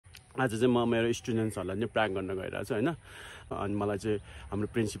आज चाहिँ म मेरो स्टुडेन्ट्सहरूलाई नै प्राङ्क गर्न गइरहेको छु हैन। अनि मलाई चाहिँ हाम्रो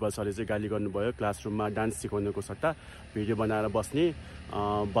प्रिन्सिपल सरले चाहिँ गाली गर्नुभयो, क्लासरुममा डान्स सिकाउनुको सट्टा भिडियो बनाएर बस्ने,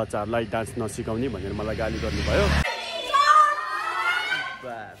 बच्चाहरूलाई डान्स नसिकाउने भनेर मलाई गाली गर्नुभयो।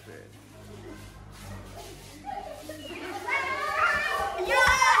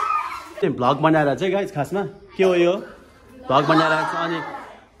 भ्लग बनाएर चाहिँ गाइस खासमा के हो यो भ्लग बनाएर अनि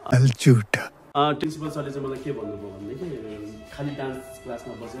प्रिन्सिपल सरले चाहिँ मलाई के भन्नुभयो भनेदेखि खालि डान्स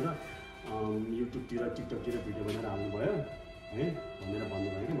क्लासमा बसेर युट्युबतिर टिकटकतिर भिडियो बनाएर हाल्नुभयो है भनेर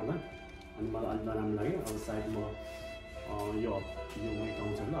भन्नुभयो कि मलाई। अनि मलाई अलिक नराम्रो लाग्यो। अब सायद म यो विक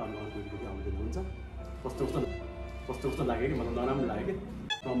आउँछ होला, अनि अर्को विक आउँदैन हुन्छ। कस्तो लाग्यो कि मलाई नराम्रो लाग्यो कि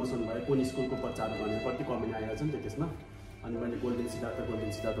प्रमोसन भयो कुन स्कुलको बच्चाहरू भनेर कति कमेन्ट आइरहेको छ नि त त्यसमा। अनि मैले गोल्डन सिद्धार्थ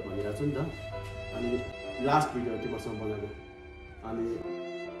भनिरहेको छु नि त। अनि लास्ट भिडियो त्यो वर्षमा बनाएको। अनि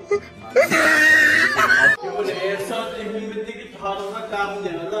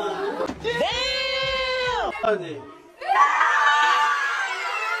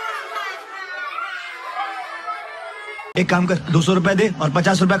एक काम कर 200 रुपए दे और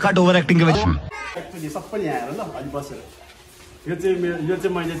 50 रुपए काट ओभर एक्टिङ के वजह एक्चुअली सबैले आएर ल अलि बसेर यो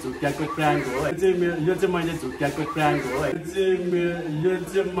चाहिँ मैले झुक्याएको प्राङ्क हो। यो चाहिँ मैले झुक्याएको प्राङ्क हो है।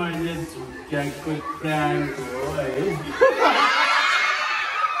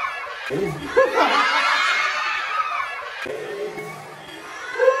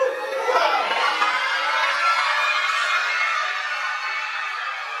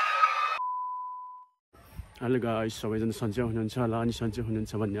 हेलो गाइस, सबैजना सन्चै हुनुहुन्छ होला। अनि सन्चै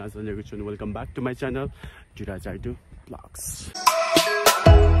हुनुहुन्छ भन्ने आशा लिएको छु। Welcome back to my channel to blogs.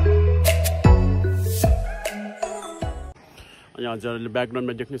 अनि हजुरहरूले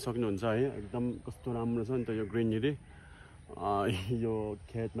ब्याकग्राउन्डमा देख्न सक्नुहुन्छ है, एकदम कस्तो राम्रो छ नि त यो ग्रिनरी। यो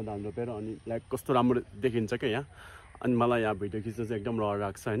खेतमा धान रोपेर अनि लाइक कस्तो राम्रो देखिन्छ क्या यहाँ। अनि मलाई यहाँ भिडियो खिच्न चाहिँ एकदम रहर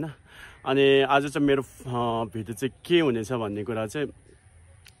लाग्छ होइन। अनि आज चाहिँ मेरो भिडियो चाहिँ के हुनेछ भन्ने कुरा चाहिँ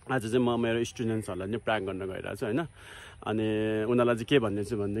आज चाहिँ म मेरो स्टुडेन्ट्सहरूलाई नै प्राङ्क गर्न गइरहेको छु होइन। अनि उनीहरूलाई चाहिँ के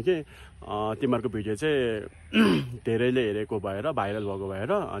भन्दैछु भनेदेखि तिमीहरूको भिडियो चाहिँ धेरैले हेरेको भएर भाइरल भएको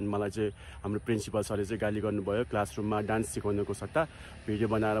भएर अनि मलाई चाहिँ हाम्रो प्रिन्सिपल सरले चाहिँ गाली गर्नुभयो, क्लासरुममा डान्स सिकाउनुको सट्टा भिडियो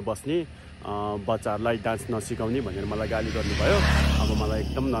बनाएर बस्ने, बच्चाहरूलाई डान्स नसिकाउने भनेर मलाई गाली गर्नुभयो। अब मलाई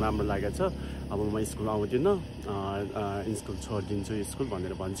एकदम नराम्रो लागेको छ। अब म स्कुल आउँदिनँ, स्कुल छोडिदिन्छु स्कुल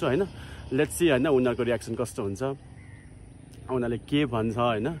भनेर भन्छु होइन। लेट्स सी होइन उनीहरूको रियाक्सन कस्तो हुन्छ, उनीहरूले के भन्छ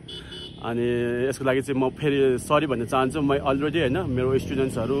होइन। अनि यसको लागि चाहिँ म फेरि सरी भन्न चाहन्छु। म अलरेडी होइन मेरो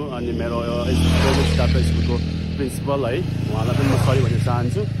स्टुडेन्ट्सहरू अनि मेरो स्कुलको प्रिन्सिपल है उहाँलाई पनि म सरी भन्न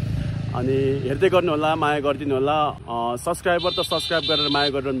चाहन्छु। अनि हेर्दै गर्नु होला, माया गरिदिनु होला। सब्सक्राइबर त सब्सक्राइब गरेर माया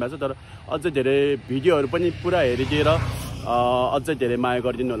गरिरहनु भएको छ, तर अझै धेरै भिडियोहरू पनि पुरा हेरिदिएर अझै धेरै माया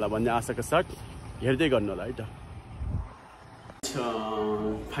गरिदिनु होला भन्ने आशाका साथ हेर्दै गर्नु होला है त।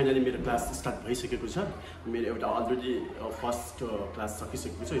 फाइनली मेरो क्लास स्टार्ट भइसकेको छ। मेरो एउटा अलरेडी फर्स्ट क्लास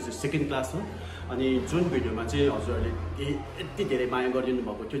सकिसकेको छ, यो चाहिँ सेकेन्ड क्लास हो। अनि जुन भिडियोमा चाहिँ हजुरहरूले यति धेरै माया गरिदिनु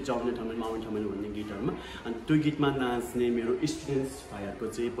भएको थियो जाउने ठाउँमा आउने ठाउँमा भन्ने गीतहरूमा, अनि त्यो गीतमा नाच्ने मेरो स्टुडेन्ट्स भाइहरूको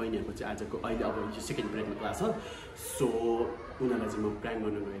चाहिँ बहिनीहरूको चाहिँ आजको अहिले अब यो सेकेन्ड पिरियडमा क्लास हो। सो उनीहरूलाई चाहिँ म प्राङ्क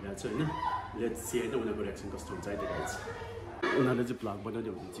गर्न गइरहेको छु होइन। लेट्स सी होइन उनीहरूको रियाक्सन कस्तो हुन्छ है। त्यो चाहिँ उनीहरूले चाहिँ भ्लग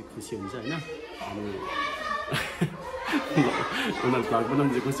बनाउने भने चाहिँ खुसी हुन्छ होइन। अनि उनीहरू भ्लग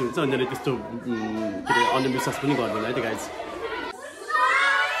बनाउनु चाहिँ खुसी हुन्छ, उनीहरूले त्यस्तो के अरे अन्धविश्वास पनि गर्दैन है त guys.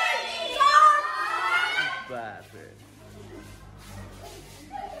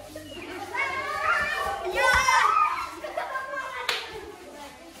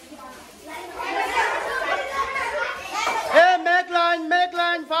 Make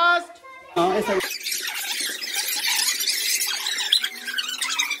line fast.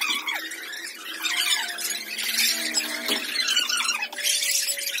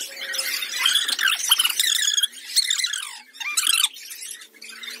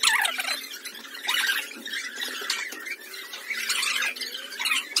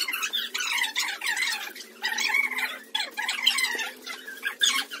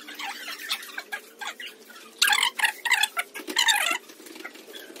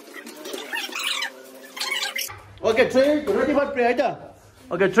 Okay, 3, ready for prayer.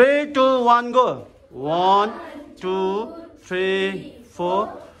 Okay, 3, 2, 1, go. 1, 2, 3, 4,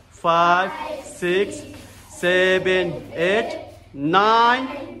 5, 6, 7, 8, 9,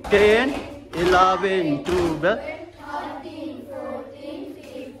 10, 11, 12. 13, 14,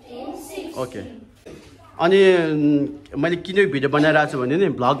 15, 16. Okay. अनि मैले किन भिडियो बनाइरहेको छु भने नि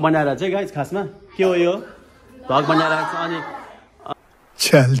भ्लग बनाएर चाहिँ गाइस खासमा के हो यो भ्लग बनाइरहेको छु। अनि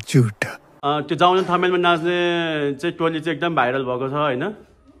चल झुटा त्यो जाउने थमेलमा नाच्ने चाहिँ टोली चाहिँ एकदम भाइरल भएको छ होइन।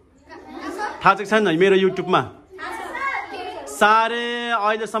 थाहा चाहिँ छैन मेरो युट्युबमा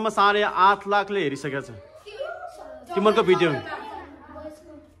अहिलेसम्म 8.5 लाखले हेरिसकेको छ तिम्रो भिडियो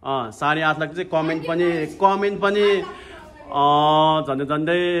 8.5 लाख चाहिँ कमेन्ट पनि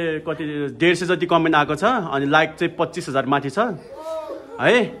झन्डै कति 150 जति कमेन्ट आएको छ अनि लाइक चाहिँ 25,000 माथि छ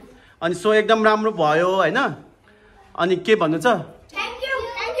है अनि सो एकदम राम्रो भयो हैन अनि के भन्नु छ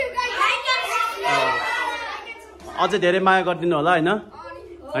अझै धेरै माया गरिदिनु होला हैन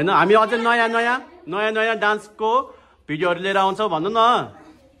हामी अझै नयाँ डान्सको भिडियोहरु लिएर आउँछौ भन्नु न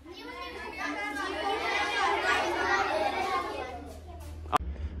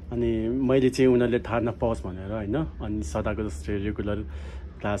अनि मैले चाहिँ उनीहरूले थाहा नपाओस् भनेर हैन अनि सदाको जस्तै रेगुलर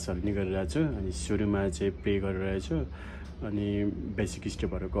क्लासहरु नि गरिरहेको छु अनि सुरुमा चाहिँ प्ले गरिरहेको छु अनि बेसिक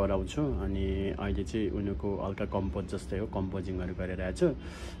स्टेपहरु गराउँछु अनि अहिले चाहिँ उनीहरुको हल्का कम्पोज जस्तै हो कम्पोजिङहरु गरिरहेको छु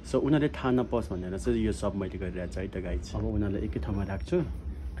सो उनीहरुले थाहा नपाओस् भनेर चाहिँ यो सब मैले गरिरहेको छु है त गाइज अब उनीहरुलाई एकै ठाउँमा राख्छु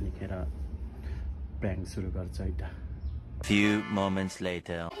अनि खेर प्र्याङ्क सुरु गर्छ है त few moments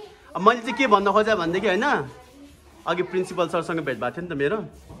later अब मैले चाहिँ के भन्न खोजे भन्देखि हैन अघि प्रिन्सिपल सरसँग भेट भएको थियो नि त मेरो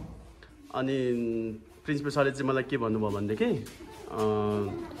अनि प्रिन्सिपल सरले चाहिँ मलाई के भन्नुभयो भन्देखि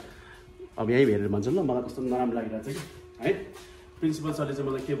अब यही हेरेर भन्छ ल मलाई कस्तो नराम्रो लागिरहेछ कि है प्रिन्सिपल सरले चाहिँ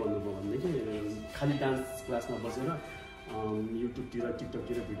मलाई के भन्नुभयो भन्देखि खाली डान्स क्लासमा बसेर युट्युबतिर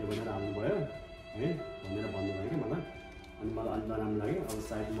टिकटकतिर भिडियो बनाएर हाल्नुभयो है भनेर भन्नुभयो कि मलाई अनि मलाई अलिक नराम्रो लाग्यो अब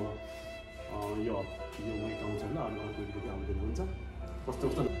सायद म यो विक आउँछ ल अनि अर्को भिडियो आउँदैन हुन्छ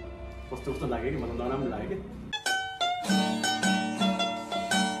कस्तो लाग्यो कि मलाई नराम्रो लाग्यो कि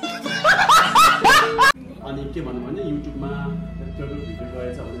अनि के भन्नु भने युट्युबमा भिडियो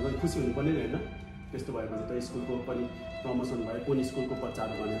गएछ भने पनि खुसी हुनुपर्ने होइन त्यस्तो भएपछि त स्कुलको पनि प्रमोसन भयो कुन स्कुलको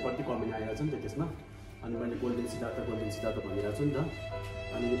बच्चाहरू भनेर कति कमेन्ट आइरहेको छ नि त त्यसमा अनि मैले गोल्डन सिद्धार्थ भनिरहेको छु नि त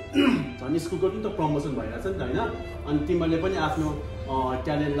अनि झन् स्कुलको पनि त प्रमोसन भइरहेछ नि त होइन अनि तिमीहरूले पनि आफ्नो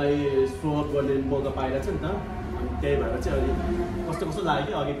ट्यालेन्टलाई सो अप गर्ने मौका पाइरहेछ नि त अनि त्यही भएर चाहिँ अहिले कस्तो लाग्यो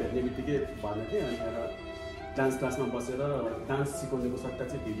कि अघि भेट्ने बित्तिकै भन्नु थिएँ अनि डान्स क्लासमा बसेर डान्स सिकाउनेको सट्टा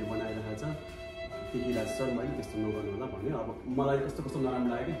चाहिँ भिडियो बनाइरहेको छ देखिरहेको छ सर मैले त्यस्तो नगर्नु होला भन्यो अब मलाई कस्तो नराम्रो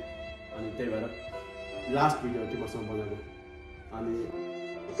लाग्यो कि अनि त्यही भएर लास्ट भिडियो त्यो मसँग बनाएको अनि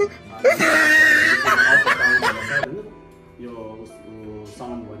यो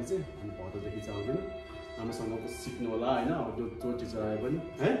साउन्डभरि चाहिँ अनि भदौदेखि चाहिँ आउँदैन राम्रोसँग सिक्नु होला होइन अब जो टिचर आयो पनि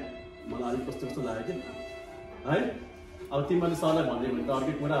है मलाई अलिक कस्तो लाग्यो कि है अब तिमीले सरलाई भन्यो भने त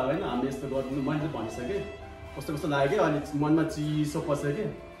अर्कै कुरा होइन हामी यस्तो गरिदिनु मैले चाहिँ भनिसकेँ कस्तो लाग्यो कि अनि मनमा चिसो पस्यो कि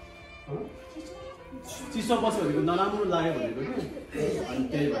चिसो पस्यो भनेको नराम्रो लाग्यो भनेको कि अनि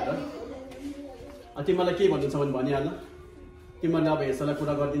त्यही भएर तिमीलाई के भन्नु छ भने भनिहाल तिमीले अब हेर्छलाई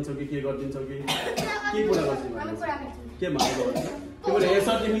कुरा गरिदिन्छौ कि के गरिदिन्छौ कि के कुरा गर्छौ के भनेको तिमीले हेर्छ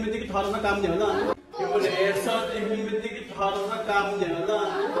देख्ने बित्तिकै ठहराउन काम नि होला तिमीले हेर्छ देख्ने बित्तिकै ठहराउन काम नि होला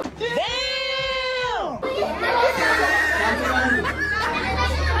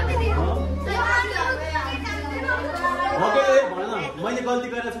ओके भन मैले गल्ती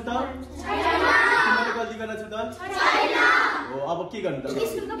गरेको छु त तिमीले गल्ती गरेको छु त छैन हो अब के गर्नु त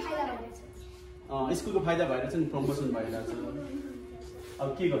स्कुलको फाइदा भइरहेछ नि प्रमोसन भइरहेछ अब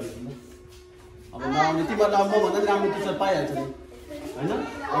के गर्नु अब नआउने तिमीहरूलाई म भन्दा राम्रो टिचर पाइहाल्छ नि होइन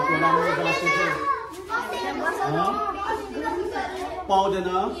अब राम्रो डान्स टिचर पाउँदैन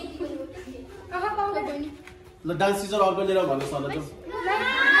ल डान्स टिचर अर्को लिएर भन्नु सरलाई त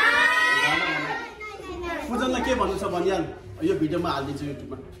पूजनलाई के भन्नु छ भनिहाल यो भिडियोमा हालिदिन्छु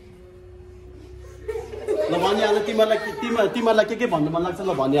युट्युबमा ल भनिहाल तिमीहरूलाई के भन्नु मन लाग्छ ल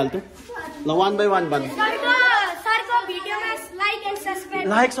भनिहाल त ल 1 by 1 भन्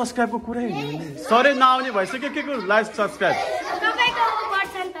लाइक सब्सक्राइबको कुरै सरै नआउने भइसक्यो के को लाइक सब्सक्राइब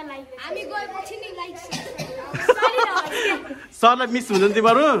सरलाई मिस हुँदैन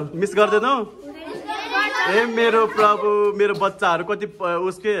तिमीहरू मिस गर्दैनौ ए मेरो प्रभु मेरो बच्चाहरू कति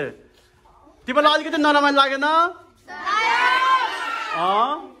उसके तिमीलाई अलिकति नराम्रो लागेन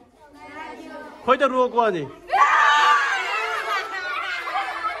खोइ त रोको अनि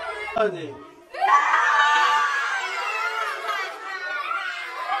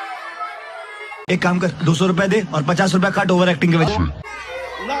एक काम कर 200 रुपए दे और 50 रुपए काट ओवर एक्टिंग के वजह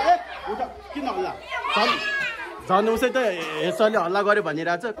किन होला झन् उसै त यसैले हल्ला गर्यो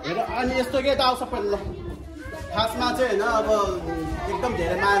भनिरहेछ अनि यस्तो के त आउँछ सबै ल खासमा चाहिँ होइन अब एकदम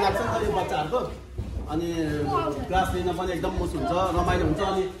धेरै माया लाग्छ नि त यो बच्चाहरूको अनि क्लास लिन पनि एकदम मुस हुन्छ रमाइलो हुन्छ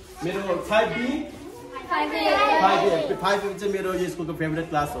अनि मेरो 5B चाहिँ मेरो यो स्कुलको फेभरेट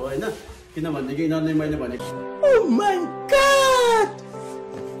क्लास हो होइन किनभनेदेखि यिनीहरूले मैले भनेको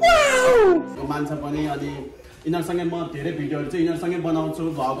मान्छ पनि अनि यिनीहरूसँगै म धेरै भिडियोहरू चाहिँ यिनीहरूसँगै बनाउँछु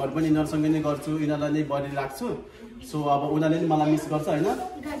भ्लगहरू पनि यिनीहरूसँगै नै गर्छु यिनीहरूलाई नै गरिराख्छु सो अब उनीहरूले नि मलाई मिस गर्छ होइन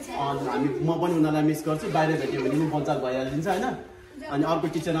अनि म पनि उनीहरूलाई मिस गर्छु बाहिर भेट्यो भने पनि बचार भइहालिन्छ होइन अनि अर्को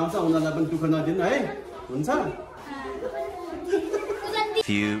टिचर आउँछ उनीहरूलाई पनि दुःख नदिनु है हुन्छ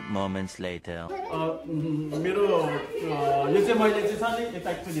Few moments later. मेरो यो चाहिँ मैले चाहिँ छ नि यता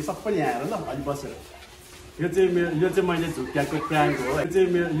एक्चुअली सबै यहाँ हेर ल अलि बसेर यो चाहिँ मैले झुक्क्याएको प्र्याङ्क हो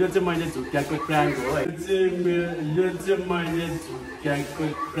यो चाहिँ मैले झुक्क्याएको प्र्याङ्क हो यो चाहिँ मैले झुक्क्याएको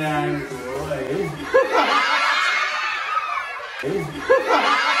प्र्याङ्क हो है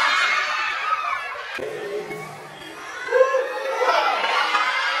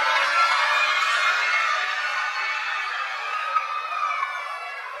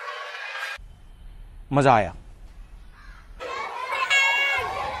मजा आया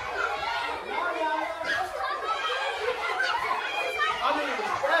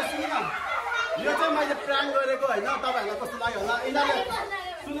यो चाहिँ मैले प्लान गरेको होइन तपाईँहरूलाई कस्तो लाग्यो होला यिनीहरूले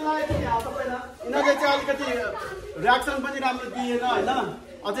चाहिँ अलिकति रियाक्सन पनि राम्रो दिएन होइन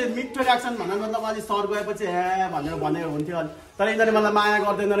अझै मिठो रियाक्सन भन्नु मतलब अलिक सर गएपछि हे भनेर भनेको हुन्थ्यो तर यिनीहरूले मलाई माया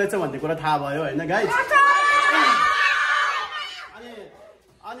गर्दैन रहेछ भन्ने कुरा थाहा भयो होइन गाइस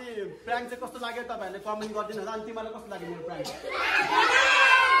अनि प्र्याङ्क चाहिँ कस्तो लाग्यो तपाईँहरूले कमेन्ट गरिदिनु होला अनि तिमीलाई कस्तो लाग्यो मेरो प्र्याङ्क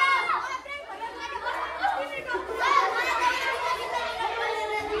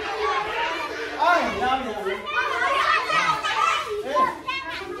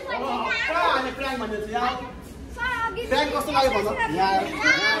प्र्याङ्क भन्ने चाहिँ प्र्याङ्क कस्तो लाग्यो भन्नु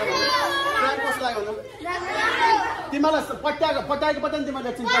प्र्याङ्क कस्तो लाग्यो भन्नु तिमीलाई पट्याएको पो नि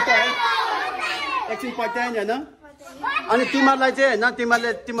तिमीले एकछिन पट्यायो नि होइन अनि तिमीहरूलाई चाहिँ होइन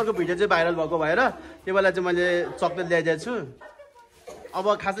तिमीहरूको भिडियो चाहिँ भाइरल भएको भएर तिमीलाई चाहिँ मैले चक्लेट ल्याइदिएको छु अब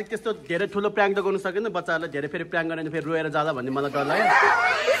खासै त्यस्तो धेरै ठुलो प्र्याङ्क त गर्नु सकेन बच्चाहरूलाई धेरै फेरि प्र्याङ्क गरेर फेरि रोएर जाला भन्ने मलाई डर लाग्यो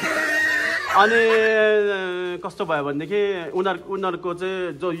अनि कस्तो भयो भनेदेखि उनीहरूको चाहिँ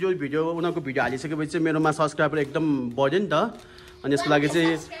जो यो भिडियो उनीहरूको भिडियो हालिसकेपछि चाहिँ मेरोमा सब्सक्राइबर एकदम बढ्यो नि त अनि यसको लागि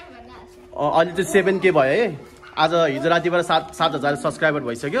चाहिँ अहिले चाहिँ 7K भयो है आज हिजो रातिबाट 7,000 सब्सक्राइबर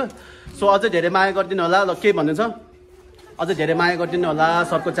भइसक्यो सो अझै धेरै माया गरिदिनु होला ल के भन्नु छ अझै धेरै माया गरिदिनु होला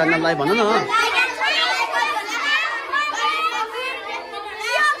सरको च्यानललाई भन्नु न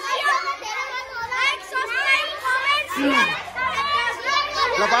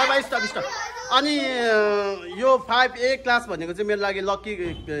ल बाई बाई स्टप अनि यो 5A क्लास भनेको चाहिँ मेरो लागि लकी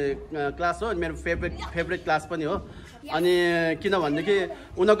क्लास हो मेरो फेभरेट क्लास पनि हो अनि किन भनेदेखि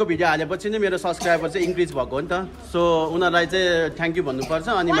उनीहरूको भिडियो हालेपछि नै मेरो सब्सक्राइबर चाहिँ इन्क्रिज भएको हो नि त सो उनीहरूलाई चाहिँ थ्याङ्क यू भन्नुपर्छ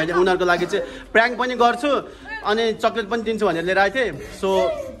अनि मैले उनीहरूको लागि चाहिँ प्र्याङ्क पनि गर्छु अनि चक्लेट पनि दिन्छु भनेर लिएर आएको थिएँ सो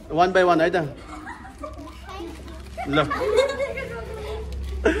 1 by 1 है त ल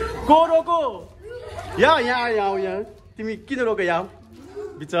को रोको यहाँ तिमी किन रोको यहाँ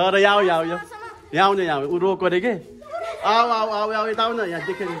बिचरा यहाँ ऊ रोको अरे के आऊ यता आऊ न यहाँ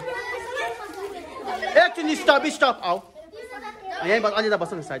देखेँ एकछिन स्टप आऊ यहीँ अलि त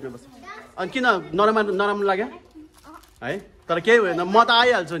बस्नु साइडमा बस्नु अनि किन नराम्रो लाग्यो है तर केही भएन म त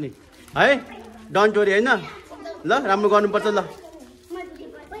आइहाल्छु नि है डोन्ट वरी होइन ल राम्रो गर्नुपर्छ ल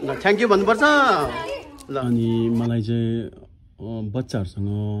थ्याङ्क यू भन्नुपर्छ ल अनि मलाई चाहिँ बच्चाहरूसँग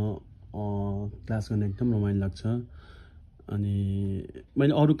क्लास गर्न एकदम रमाइलो लाग्छ अनि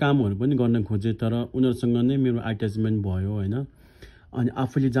मैले अरू कामहरू पनि गर्न खोजेँ तर उनीहरूसँग नै मेरो अट्याचमेन्ट भयो होइन अनि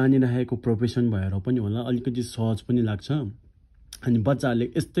आफूले जानिरहेको प्रोफेसन भएर पनि होला अलिकति सहज पनि लाग्छ अनि बच्चाहरूले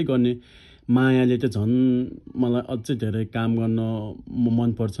यस्तै गर्ने मायाले त झन् मलाई अझै धेरै काम गर्न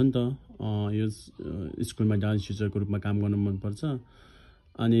मनपर्छ नि त यो स्कुलमा डान्स टिचरको रूपमा काम गर्न मनपर्छ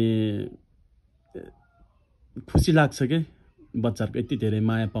अनि खुसी लाग्छ के बच्चाहरूको यति धेरै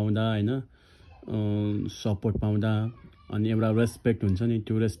माया पाउँदा होइन सपोर्ट पाउँदा अनि एउटा रेस्पेक्ट हुन्छ नि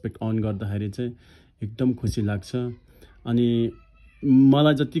त्यो रेस्पेक्ट अन गर्दाखेरि चाहिँ एकदम खुसी लाग्छ अनि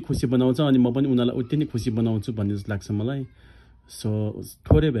मलाई जति खुसी बनाउँछ अनि म पनि उनीहरूलाई उति नै खुसी बनाउँछु भन्ने जस्तो लाग्छ मलाई सो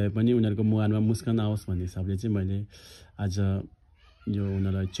थोरै भए पनि उनीहरूको मुहारमा मुस्कान आओस् भन्ने हिसाबले चाहिँ मैले आज यो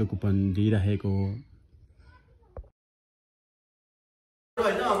उनीहरूलाई चोकोपन दिइरहेको हो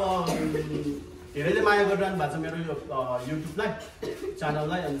होइन अब धेरैले माया गरिरहनु भएको छ मेरो यो युट्युबलाई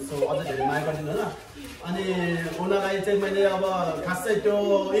च्यानललाई अनि सो अझै धेरै माया गरिदिनु होला अनि उनीहरूलाई चाहिँ मैले अब खासै त्यो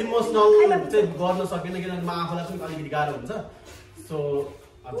इमोसनल चाहिँ गर्न सकिनँ किनभने म आफूलाई पनि अलिकति गाह्रो हुन्छ सो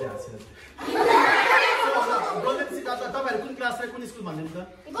अझै हाँसेर तपाईँहरू कुन क्लासलाई कुन स्कुल भन्नु त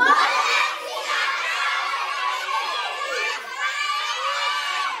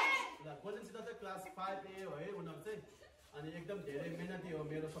क्लास 5A हो है उनीहरू चाहिँ अनि एकदम धेरै मेहनती हो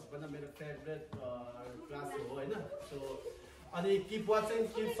मेरो सबभन्दा मेरो फेभरेट क्लास हो होइन सो अनि किप वाचिङ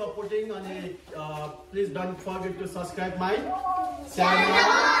किप सपोर्टिङ अनि please don't forget to subscribe my channel